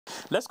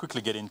let's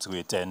quickly get into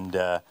it and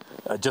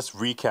just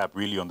recap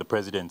really on the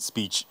president's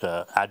speech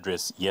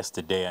address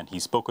yesterday. And he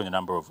spoke on a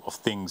number of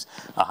things,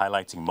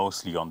 highlighting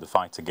mostly on the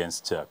fight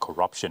against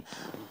corruption.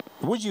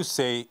 Would you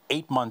say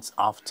 8 months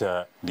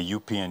after the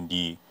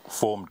UPND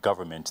formed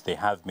government, they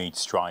have made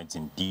strides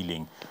in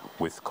dealing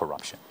with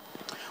corruption?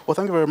 Well,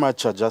 thank you very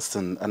much,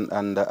 Justin.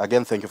 And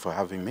again, thank you for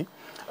having me.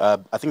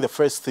 I think the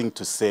first thing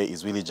to say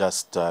is really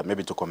just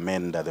maybe to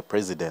commend the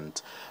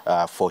president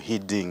for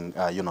heeding,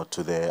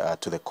 to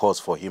the cause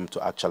for him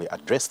to actually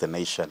address the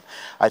nation.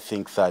 I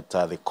think that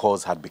the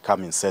cause had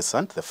become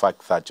incessant. The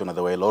fact that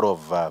there were a lot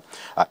of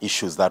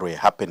issues that were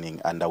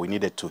happening, and we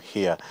needed to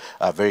hear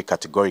very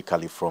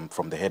categorically from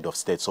the head of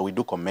state. So we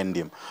do commend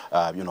him,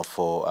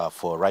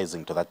 for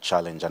rising to that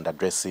challenge and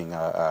addressing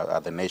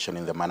the nation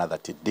in the manner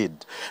that it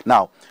did.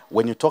 Now,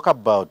 when you talk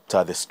about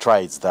the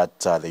strides that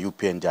the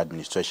UPND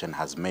administration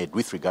has made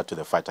with regard to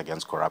the fight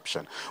against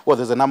corruption, well,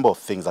 there's a number of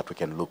things that we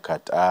can look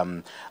at.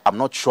 I'm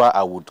not sure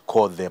I would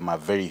call them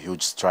very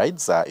huge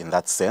strides in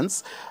that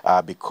sense,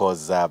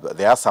 because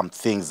there are some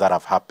things that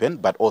have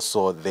happened, but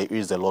also there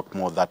is a lot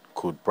more that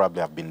could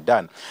probably have been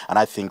done. And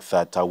I think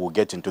that we'll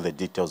get into the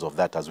details of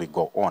that as we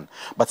go on.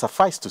 But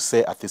suffice to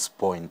say at this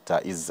point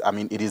it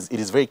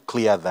is very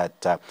clear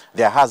that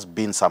there has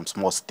been some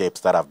small steps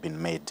that have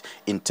been made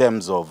in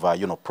terms of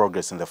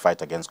progress in the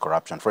fight against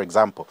corruption. For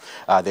example,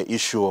 the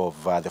issue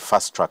of the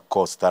fast-track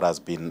courts that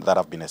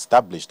have been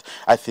established.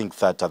 I think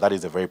that that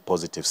is a very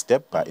positive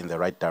step in the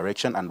right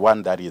direction, and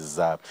one that is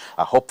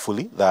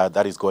hopefully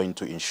that is going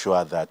to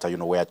ensure that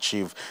we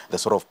achieve the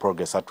sort of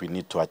progress that we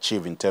need to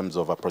achieve in terms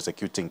of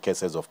prosecuting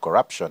cases of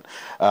corruption.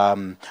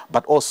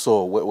 But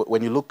also,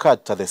 when you look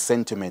at the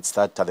sentiments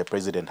that the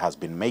president has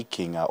been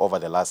making over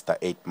the last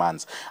 8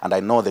 months, and I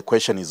know the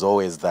question is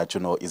always that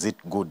is it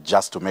good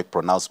just to make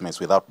pronouncements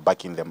without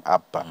backing them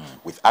up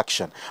with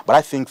action? But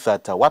I think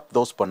that what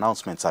those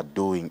pronouncements are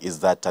doing is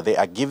that they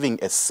are giving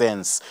a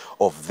sense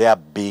of there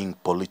being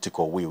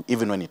political will,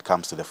 even when it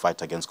comes to the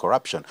fight against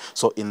corruption.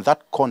 So in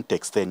that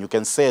context, then you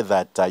can say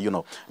that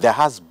there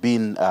has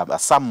been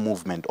some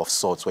movement of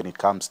sorts when it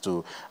comes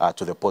to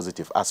the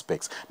positive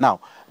aspects. Now,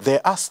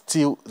 there is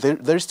still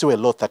a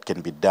lot that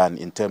can be done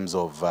in terms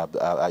of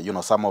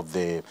some of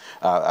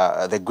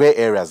the gray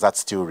areas that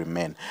still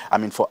remain. I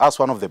mean, for us,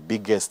 one of the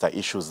biggest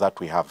issues that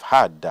we have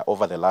had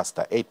over the last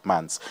 8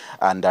 months,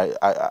 and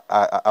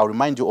I'll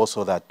remind you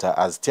also that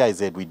as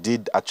TIZ, we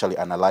did actually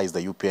analyze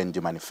the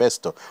UPND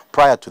manifesto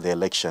prior to the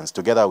elections,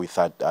 together with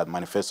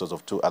manifestos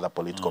of 2 other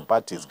political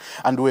parties.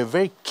 And we were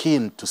very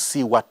keen to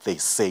see what they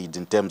said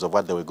in terms of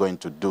what they were going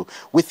to do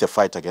with the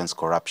fight against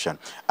corruption.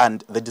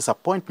 And the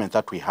disappointment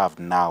that we have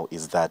now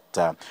is that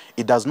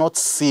it does not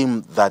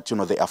seem that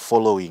they are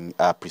following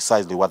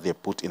precisely what they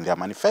put in their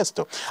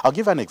manifesto. I'll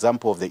give an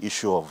example of the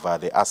issue of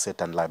the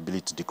asset and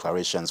liability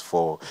declarations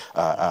for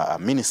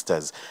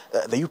ministers.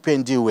 The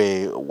UPND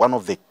were one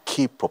of the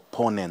key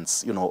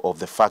proponents, of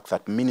the fact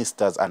that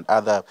ministers and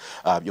other,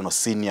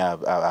 senior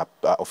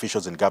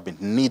officials in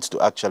government need to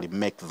actually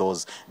make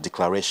those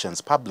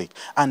declarations public.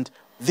 And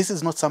this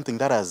is not something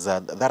that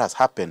has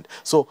happened.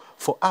 So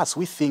for us,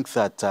 we think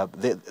that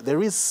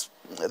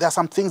there are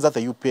some things that the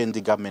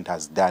UPND government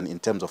has done in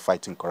terms of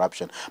fighting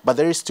corruption, but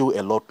there is still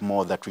a lot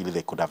more that really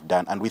they could have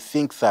done. And we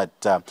think that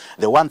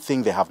the one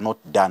thing they have not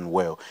done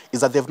well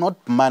is that they've not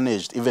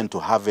managed even to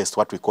harvest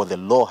what we call the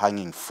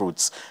low-hanging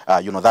fruits,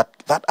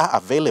 that are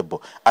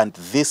available. And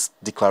this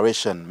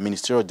declaration,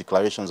 ministerial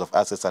declarations of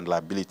assets and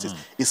liabilities,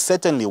 is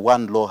certainly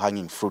one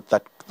low-hanging fruit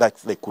that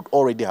they could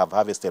already have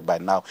harvested by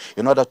now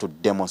in order to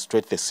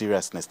demonstrate the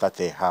seriousness that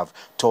they have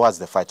towards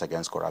the fight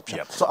against corruption.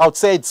 Yep. So I would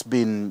say it's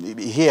been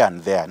here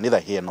and there, neither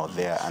here nor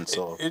there. And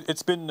so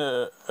it's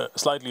been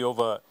slightly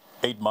over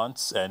 8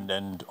 months,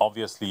 and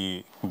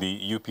obviously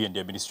the UPND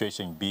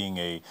administration being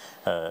a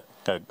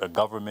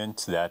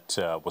government that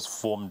was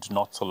formed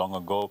not so long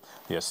ago,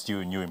 they are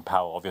still new in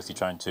power, obviously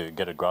trying to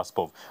get a grasp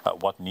of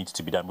what needs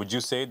to be done. Would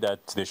you say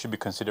that there should be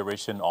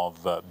consideration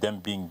of them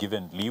being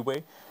given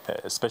leeway,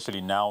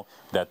 especially now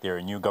that they're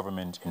a new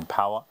government in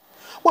power?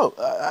 Well,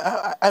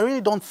 I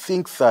really don't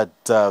think that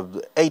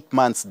 8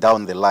 months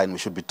down the line we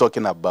should be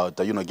talking about,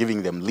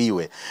 giving them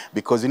leeway,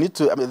 because you need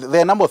to. I mean, there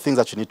are a number of things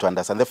that you need to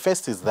understand. The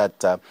first is that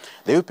the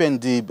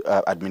UPND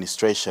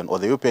administration, or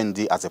the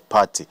UPND as a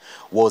party,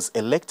 was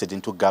elected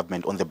into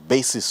government on the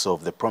basis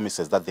of the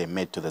promises that they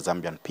made to the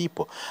Zambian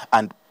people.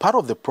 And part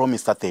of the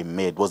promise that they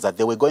made was that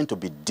they were going to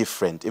be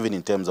different, even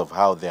in terms of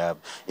how they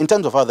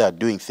are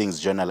doing things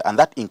generally, and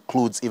that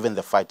includes even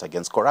the fight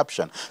against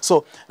corruption.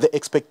 So the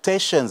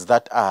expectations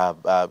that are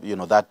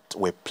that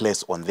were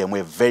placed on them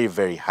were very,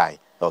 very high.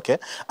 Okay,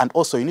 and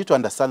also you need to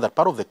understand that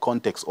part of the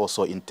context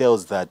also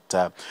entails that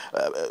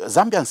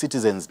Zambian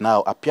citizens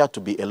now appear to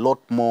be a lot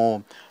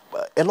more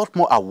a lot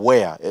more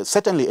aware,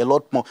 certainly a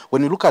lot more.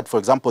 When you look at, for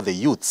example, the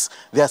youths,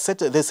 there's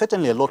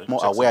certainly a lot more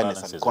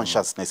awareness and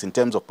consciousness in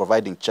terms of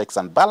providing checks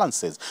and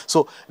balances.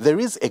 So there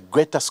is a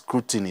greater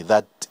scrutiny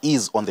that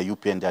is on the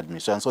UPND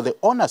administration. So the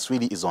onus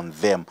really is on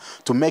them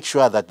to make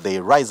sure that they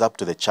rise up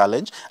to the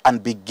challenge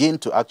and begin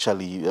to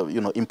actually,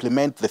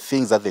 implement the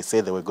things that they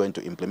say they were going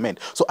to implement.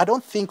 So I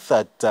don't think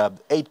that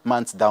 8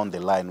 months down the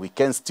line, we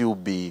can still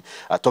be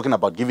talking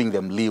about giving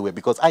them leeway,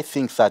 because I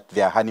think that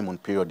their honeymoon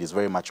period is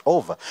very much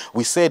over.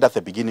 We said at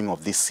the beginning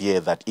of this year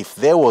that if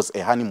there was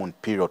a honeymoon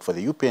period for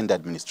the UPND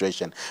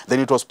administration, then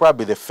it was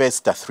probably the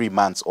first 3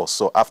 months or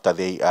so after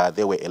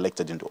they were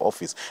elected into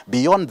office.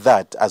 Beyond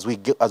that, as we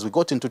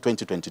got into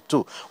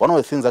 2022, one of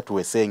the things that we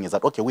were saying is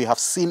that, okay, we have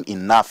seen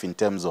enough in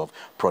terms of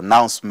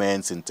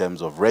pronouncements, in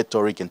terms of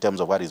rhetoric, in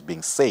terms of what is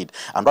being said.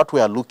 And what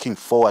we are looking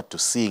forward to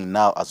seeing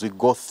now as we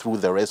go through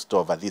the rest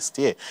of this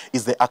year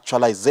is the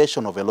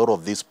actualization of a lot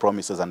of these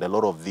promises and a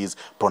lot of these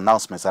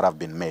pronouncements that have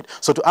been made.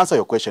 So to answer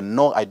your question,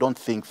 no, I don't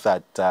think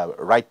that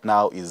right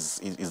now is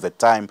the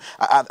time.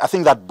 I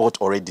think that boat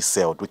already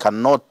sailed. We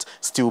cannot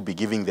still be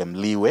giving them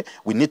leeway.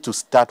 We need to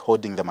start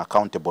holding them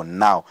accountable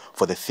now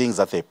for the things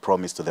that they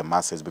promised to the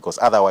masses, because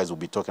otherwise we'll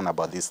be talking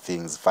about these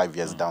things 5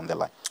 years down the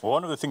line.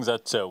 One of the things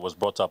that was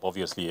brought up,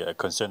 obviously a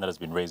concern that has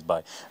been raised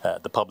by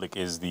the public,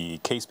 is the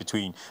case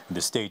between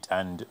the state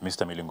and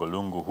Mr.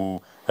 Milingolungu,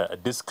 who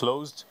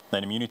disclosed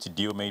an immunity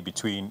deal made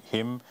between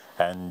him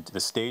and the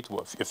state.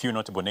 Well, a few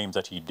notable names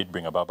that he did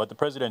bring about, but the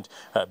president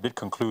did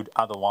conclude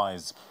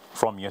otherwise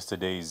from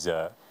yesterday's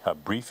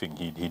briefing.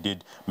 He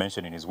did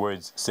mention in his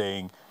words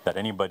saying that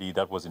anybody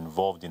that was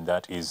involved in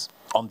that is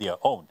on their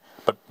own.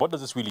 But what does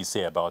this really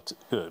say about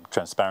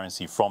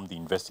transparency from the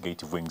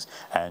investigative wings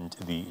and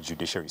the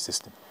judiciary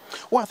system?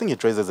 Well, I think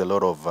it raises a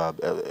lot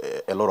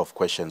of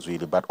questions,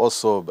 really, but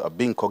also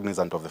being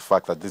cognizant of the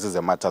fact that this is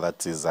a matter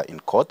that is in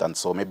court, and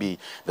so maybe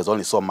there's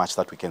only so much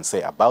that we can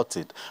say about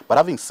it. But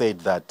having said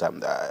that,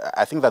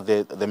 I think that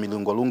the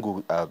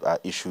Milingolungu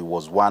issue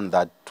was one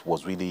that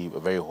was really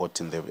very hot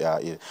in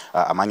the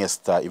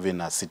amongst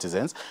even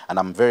citizens, and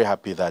I'm very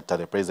happy that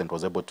the president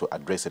was able to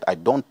address it. I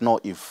don't know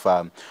if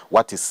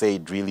what is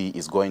said really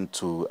is going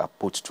to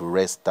put to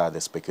rest the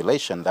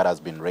speculation that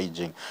has been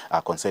raging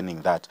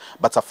concerning that.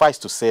 But suffice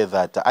to say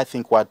that I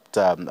think what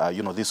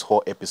this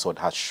whole episode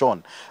has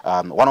shown,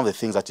 one of the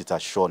things that it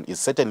has shown is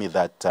certainly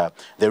that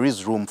there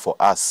is room for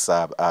us,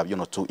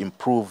 to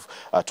improve,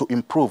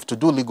 to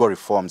do legal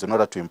reforms in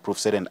order to improve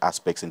certain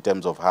aspects in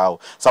terms of how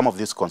some of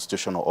these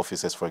constitutional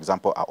offices, for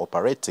example, are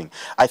operating.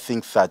 I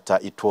think that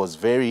it was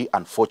very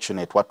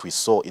unfortunate what we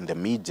saw in the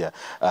media,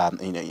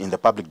 in the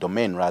public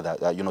domain rather,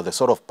 the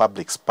sort of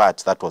public spat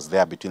that was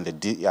there between the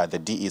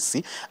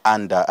DEC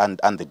and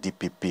the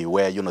DPP,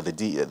 where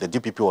the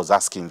DPP was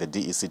asking the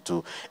DEC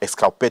to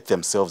exculpate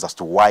themselves as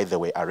to why they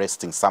were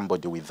arresting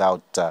somebody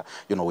without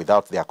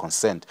without their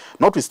consent.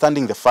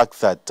 Notwithstanding the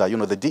fact that the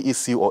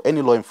DEC or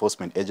any law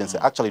enforcement agency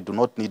actually do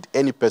not need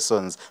any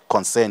person's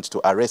consent to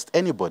arrest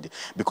anybody,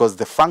 because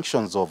the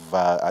functions of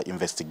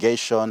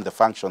investigation, the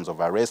functions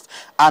of arrest,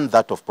 and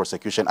that of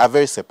prosecution are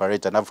very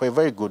separated, and for a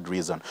very good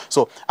reason.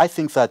 So I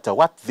think that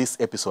what this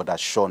episode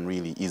has shown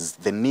really is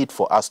the need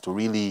for us to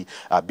really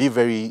be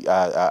very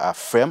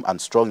firm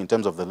and strong in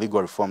terms of the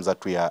legal reforms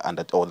that we are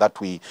that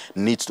we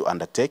need to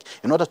undertake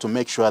in order to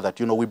make sure that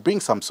we bring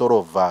some sort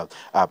of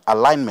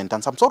alignment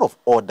and some sort of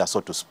order, so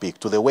to speak,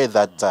 to the way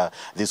that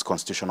these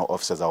constitutional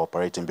officers are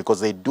operating, because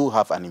they do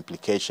have an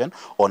implication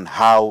on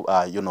how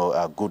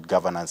good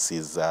governance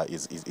is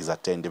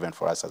attained even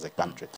for us as a country.